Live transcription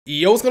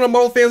Yo, what's going on,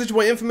 Marvel fans? It's your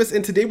boy Infamous,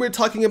 and today we're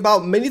talking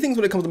about many things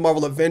when it comes to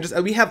Marvel Avengers,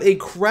 and we have a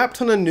crap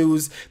ton of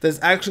news that's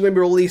actually going to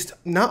be released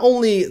not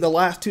only the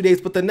last 2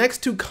 days, but the next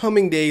 2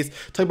 coming days,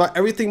 talking about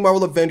everything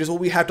Marvel Avengers, what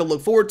we have to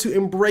look forward to,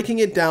 and breaking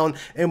it down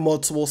in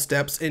multiple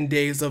steps and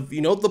days of,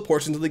 the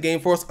portions of the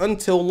game for us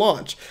until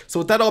launch.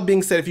 So with that all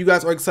being said, if you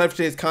guys are excited for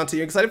today's content,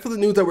 you're excited for the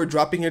news that we're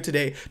dropping here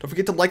today, don't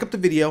forget to like up the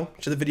video,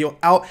 share the video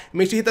out, and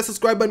make sure you hit that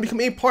subscribe button,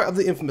 become a part of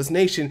the Infamous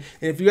Nation.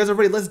 And if you guys are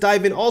ready, let's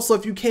dive in. Also,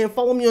 if you can,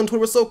 follow me on Twitter.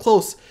 We're so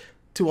close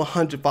to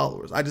 100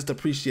 followers. I just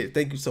appreciate it.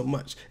 Thank you so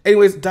much.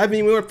 Anyways,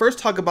 diving in, we want to first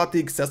talk about the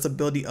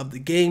accessibility of the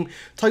game,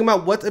 talking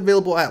about what's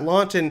available at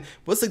launch and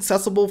what's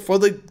accessible for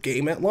the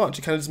game at launch.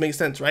 It kind of just makes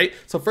sense, right?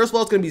 So first of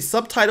all, it's going to be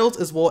subtitles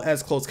as well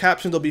as closed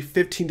captions. There'll be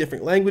 15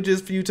 different languages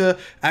for you to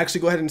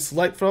actually go ahead and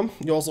select from.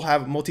 You also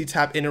have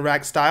multi-tap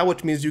interact style,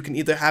 which means you can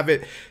either have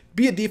it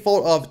be a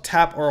default of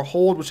tap or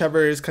hold,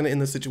 whichever is kind of in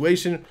the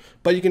situation,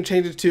 but you can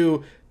change it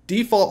to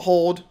default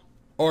hold,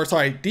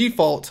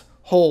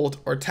 hold,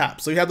 or tap.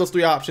 So you have those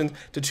 3 options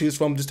to choose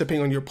from just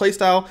depending on your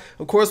playstyle.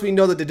 Of course, we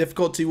know that the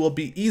difficulty will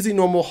be easy,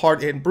 normal,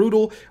 hard, and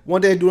brutal.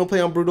 One day I do want to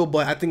play on brutal,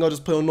 but I think I'll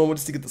just play on normal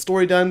just to get the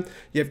story done.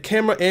 You have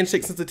camera and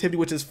shake sensitivity,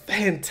 which is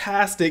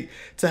fantastic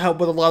to help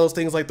with a lot of those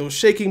things like those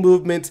shaking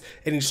movements,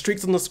 any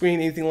streaks on the screen,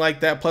 anything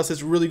like that. Plus,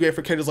 it's really great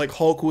for characters like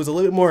Hulk, who is a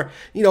little bit more,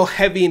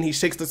 heavy and he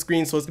shakes the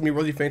screen, so it's going to be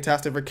really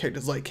fantastic for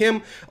characters like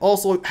him.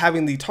 Also,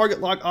 having the target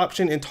lock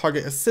option and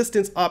target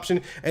assistance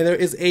option, and there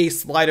is a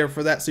slider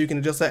for that, so you can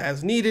adjust that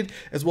as needed,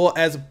 as well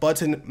as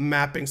button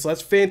mapping. So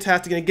that's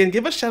fantastic. And again,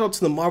 give a shout out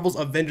to the Marvel's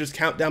Avengers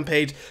countdown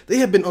page. They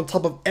have been on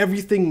top of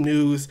everything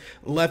news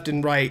left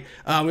and right.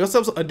 We also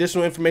have some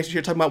additional information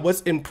here talking about what's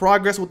in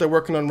progress, what they're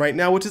working on right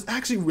now, which is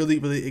actually really,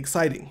 really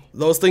exciting.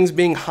 Those things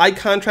being high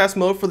contrast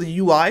mode for the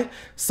UI,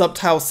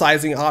 subtile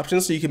sizing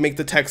options so you can make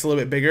the text a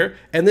little bit bigger,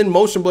 and then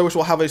motion blur, which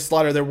will have a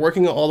slider. They're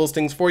working on all those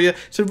things for you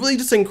to really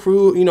just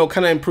improve,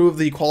 kind of improve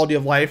the quality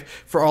of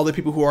life for all the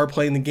people who are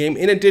playing the game.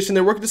 In addition,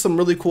 they're working on some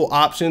really cool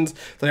options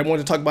that I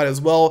wanted to talk about as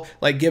well,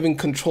 like giving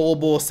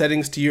controllable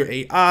settings to your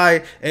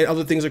AI, and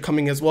other things are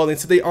coming as well. And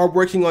so they are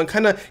working on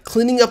kind of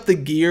cleaning up the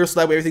gear so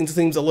that way everything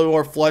seems a little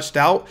more flushed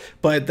out.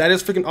 But that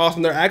is freaking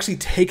awesome. They're actually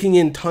taking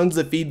in tons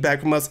of feedback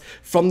from us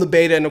from the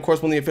beta, and of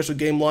course when the official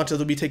game launches,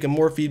 they'll be taking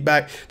more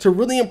feedback to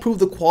really improve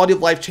the quality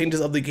of life changes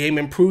of the game,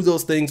 improve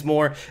those things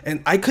more.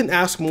 And I couldn't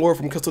ask more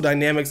from Crystal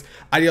Dynamics,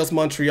 Adios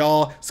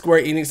Montreal,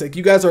 Square Enix. Like,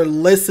 you guys are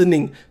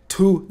listening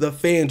to the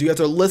fans, you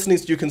guys are listening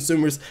to your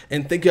consumers,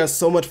 and thank you guys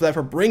so much for that,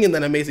 for bringing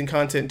that amazing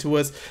content to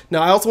us.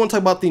 Now, I also want to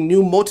talk about the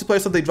new multiplayer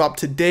stuff they dropped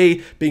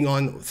today, being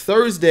on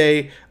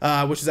Thursday,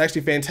 which is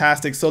actually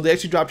fantastic. So they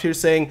actually dropped here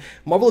saying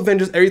Marvel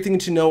Avengers, everything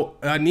you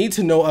need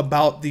to know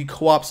about the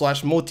co-op /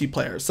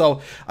 multiplayer.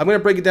 So I'm going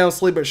to break it down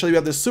slowly, but show you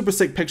have this super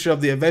sick picture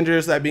of the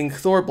Avengers, that being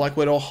Thor, Black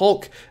Widow,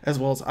 Hulk, as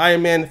well as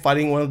Iron Man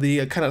fighting one of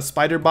the kind of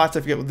spider bots.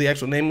 I forget what the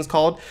actual name is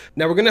called.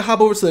 Now we're going to hop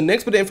over to the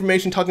next bit of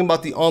information talking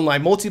about the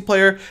online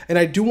multiplayer, and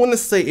I do want to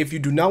say, if you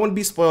do not want to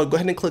be spoiled, go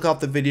ahead and click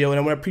off the video, and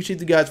I want to appreciate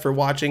you guys for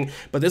watching.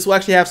 But this will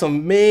actually have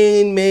some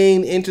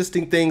main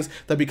interesting things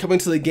that'll be coming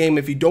to the game.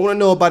 If you don't want to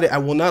know about it, I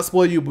will not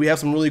spoil you, but we have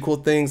some really cool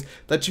things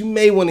that you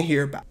may want to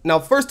hear about. Now,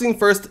 first thing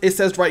first, it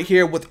says right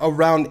here, with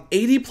around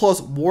 80 plus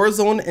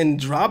Warzone and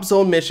Drop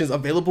Zone missions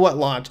available at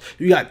launch,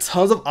 you got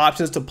tons of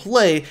options to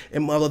play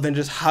in Marvel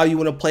Avengers, how you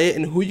want to play it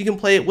and who you can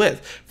play it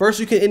with. First,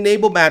 you can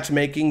enable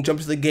matchmaking,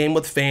 jump to the game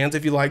with fans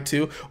if you like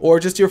to, or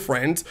just your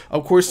friends.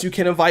 Of course, you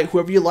can invite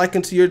whoever you like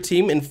into your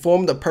team and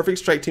form the perfect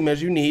strike team as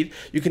you need.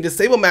 You can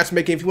disable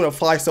matchmaking if you want to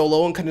fly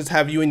solo and kind of just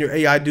have you and your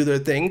AI do their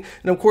thing.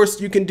 And of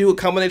course, you can do a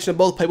combination of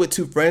both, play with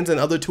 2 friends and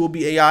other 2 will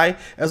be AI,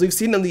 as we've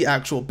seen in the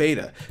actual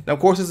beta. Now, of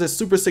course, there's this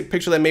super sick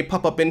picture that may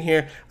pop up in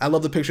here. I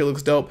love the picture, it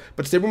looks dope.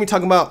 But today we're going to be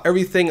talking about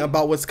everything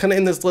about what's kind of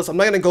in this list. I'm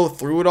not going to go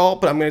through it all,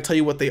 but I'm going to tell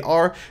you what they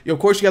are. Of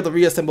course, you have the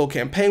Reassemble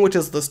campaign, which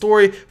is the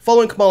story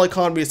following Kamala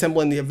Khan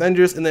reassembling the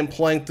Avengers and then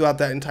playing throughout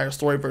that entire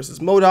story versus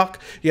MODOK.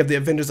 You have the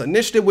Avengers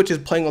Initiative, which is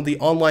playing on the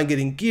online,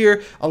 getting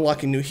gear,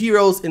 unlocking new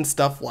heroes and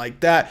stuff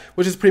like that,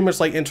 which is pretty much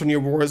like entering your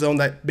war zone,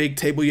 that big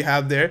table you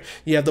have there.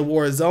 You have the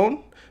war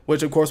zone,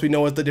 which of course we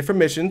know is the different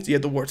missions. You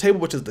have the war table,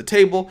 which is the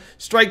table.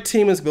 Strike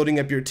team is building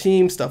up your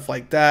team, stuff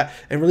like that,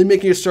 and really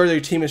making sure that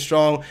your team is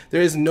strong.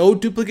 There is no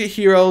duplicate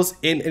heroes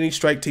in any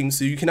strike team,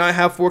 so you cannot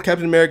have 4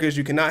 Captain Americas,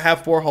 you cannot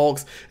have 4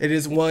 Hulks. It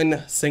is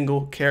one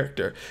single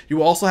character. You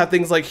will also have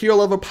things like hero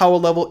level, power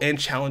level, and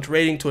challenge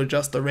rating to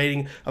adjust the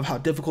rating of how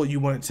difficult you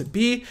want it to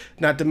be.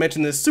 Not to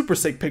mention this super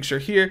sick picture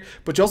here,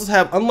 but you also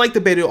have, unlike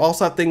the beta, you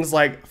also have things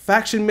like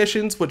faction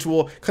missions, which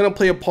will kind of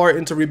play a part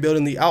into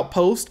rebuilding the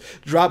outpost.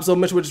 Drop zone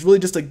mission, which is really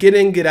just a get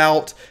in, get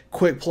out,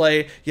 quick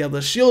play. You have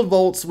the shield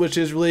vaults, which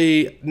is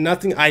really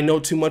nothing I know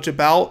too much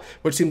about,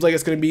 which seems like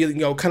it's going to be,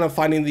 kind of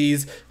finding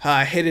these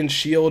hidden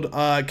shield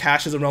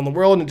caches around the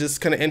world and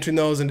just kind of entering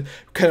those and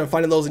kind of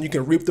finding those, and you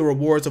can reap the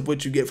rewards of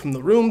what you get from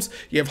the rooms.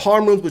 You have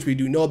harm rooms, which we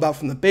do know about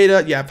from the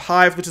beta. You have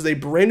Hive, which is a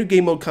brand new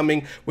game mode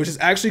coming, which is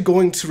actually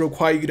going to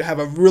require you to have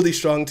a really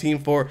strong team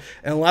for.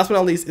 And last but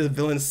not least is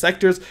villain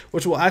sectors,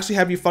 which will actually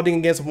have you fighting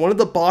against one of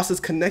the bosses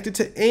connected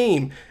to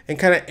AIM and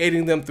kind of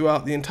aiding them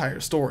throughout the entire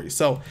story.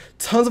 So So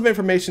tons of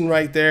information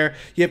right there.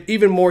 You have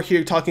even more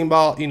here talking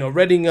about, you know,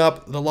 readying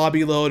up, the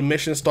lobby load,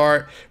 mission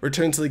start,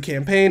 return to the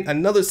campaign,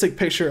 another sick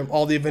picture of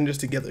all the Avengers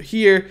together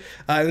here,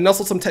 and then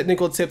also some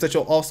technical tips that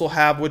you'll also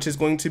have, which is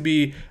going to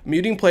be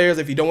muting players.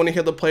 If you don't want to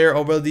hear the player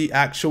over the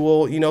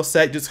actual, you know,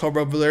 set, just hover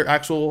over their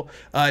actual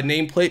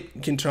nameplate.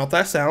 You can turn off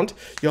that sound.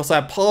 You also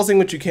have pausing,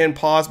 which you can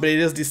pause, but it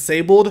is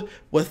disabled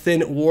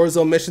within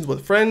Warzone missions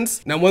with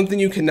friends. Now, one thing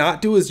you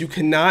cannot do is you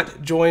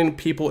cannot join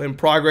people in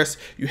progress.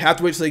 You have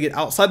to wait till they get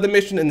outside the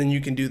mission, and then you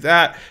can do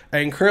that.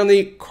 And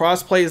currently,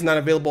 crossplay is not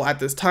available at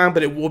this time,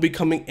 but it will be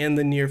coming in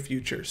the near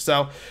future.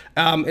 So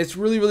it's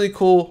really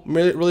cool,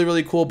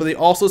 really cool. But they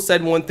also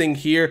said one thing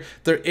here.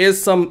 There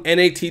is some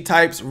NAT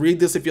types. Read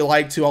this if you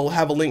like to. I'll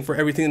have a link for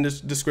everything in the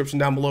description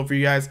down below for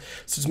you guys.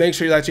 So just make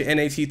sure that your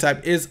NAT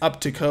type is up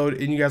to code,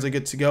 and you guys are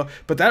good to go.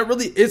 But that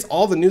really is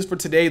all the news for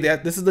today.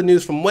 This is the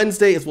news from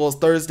Wednesday as well as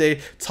Thursday,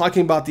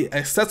 talking about the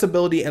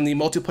accessibility and the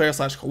multiplayer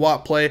 /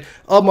 co-op play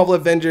of Marvel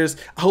Avengers.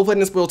 I hope I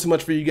didn't spoil too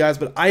much for you guys,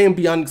 but I am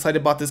beyond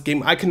excited about this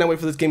game. I cannot wait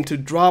for this game to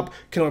drop,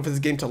 cannot wait for this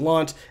game to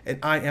launch, and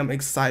I am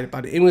excited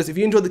about it. Anyways, if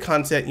you enjoyed the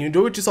content, you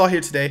enjoyed what you saw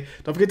here today,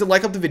 don't forget to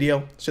like up the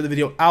video, share the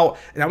video out,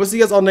 and I will see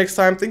you guys all next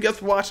time. Thank you guys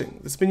for watching.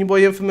 This has been your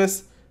boy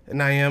Infamous,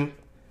 and I am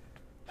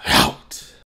out.